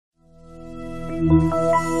The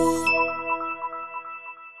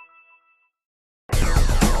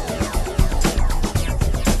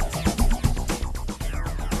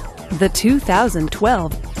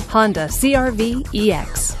 2012 Honda CR-V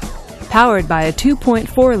EX. Powered by a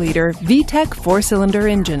 2.4-liter VTEC four-cylinder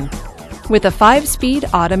engine. With a 5-speed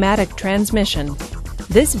automatic transmission,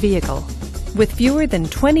 this vehicle, with fewer than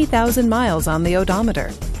 20,000 miles on the odometer,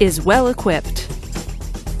 is well equipped.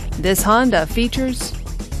 This Honda features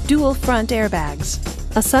dual front airbags,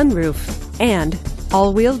 a sunroof, and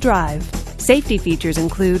all-wheel drive. Safety features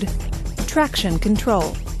include traction control,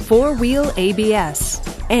 4-wheel ABS,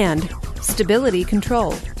 and stability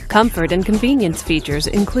control. Comfort and convenience features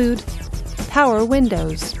include power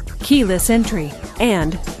windows, keyless entry,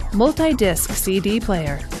 and multi-disc CD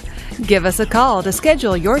player. Give us a call to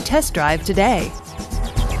schedule your test drive today.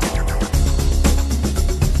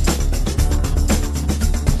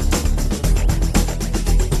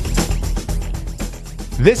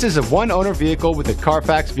 This is a one-owner vehicle with a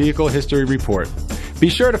Carfax Vehicle History Report. Be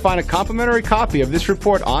sure to find a complimentary copy of this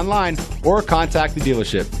report online or contact the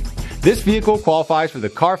dealership. This vehicle qualifies for the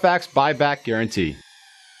Carfax Buyback Guarantee.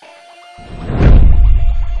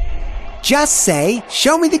 Just say,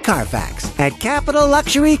 "Show me the Carfax" at Capital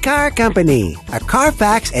Luxury Car Company, a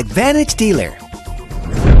Carfax Advantage dealer.